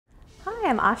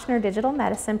I'm Ochsner Digital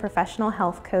Medicine professional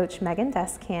health coach Megan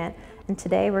Descant, and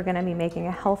today we're going to be making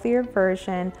a healthier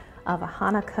version of a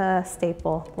Hanukkah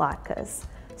staple latkes.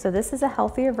 So this is a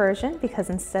healthier version because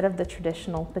instead of the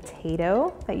traditional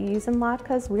potato that you use in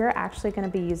latkes, we are actually going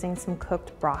to be using some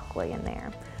cooked broccoli in there.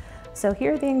 So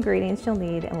here are the ingredients you'll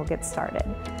need and we'll get started.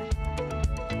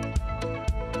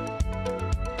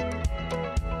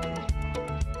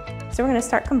 So we're going to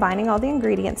start combining all the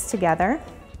ingredients together.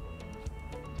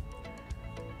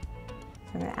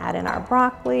 So we're going to add in our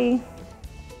broccoli,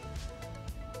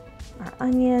 our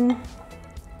onion,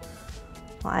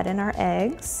 we'll add in our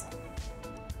eggs,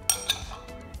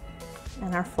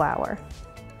 and our flour.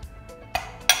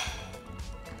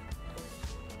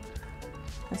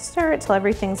 Stir it till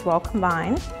everything's well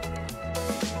combined.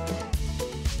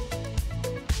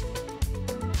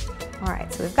 All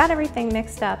right, so we've got everything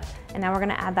mixed up, and now we're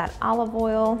gonna add that olive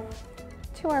oil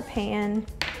to our pan.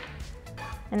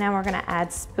 And now we're gonna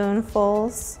add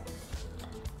spoonfuls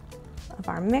of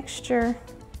our mixture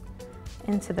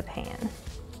into the pan.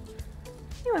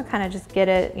 You wanna kind of just get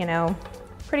it,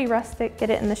 pretty rustic, get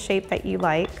it in the shape that you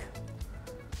like.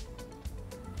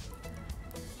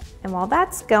 And while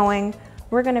that's going,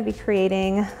 we're gonna be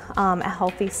creating a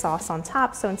healthy sauce on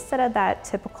top. So instead of that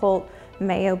typical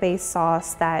mayo-based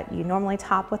sauce that you normally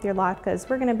top with your latkes,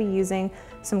 we're gonna be using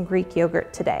some Greek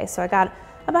yogurt today. So I got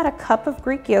about a cup of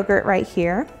Greek yogurt right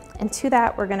here. And to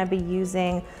that, we're gonna be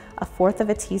using 1/4 of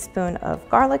a teaspoon of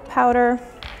garlic powder,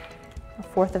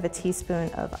 1/4 of a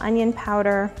teaspoon of onion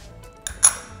powder.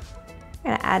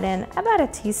 I'm gonna add in about a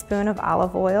teaspoon of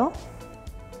olive oil,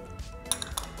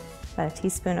 about a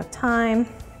teaspoon of thyme,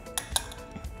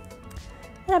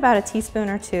 and about a teaspoon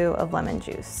or 2 of lemon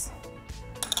juice.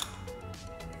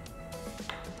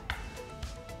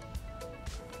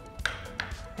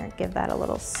 Give that a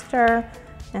little stir,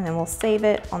 and then we'll save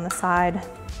it on the side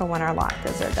for when our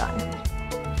latkes are done.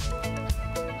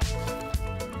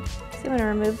 So you want to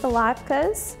remove the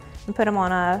latkes and put them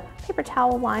on a paper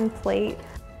towel lined plate.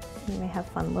 You may have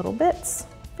fun little bits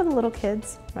for the little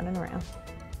kids running around.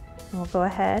 And we'll go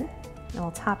ahead and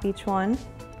we'll top each one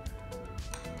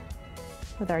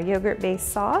with our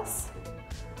yogurt-based sauce.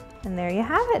 And there you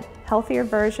have it, healthier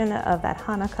version of that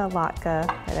Hanukkah latke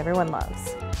that everyone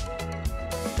loves.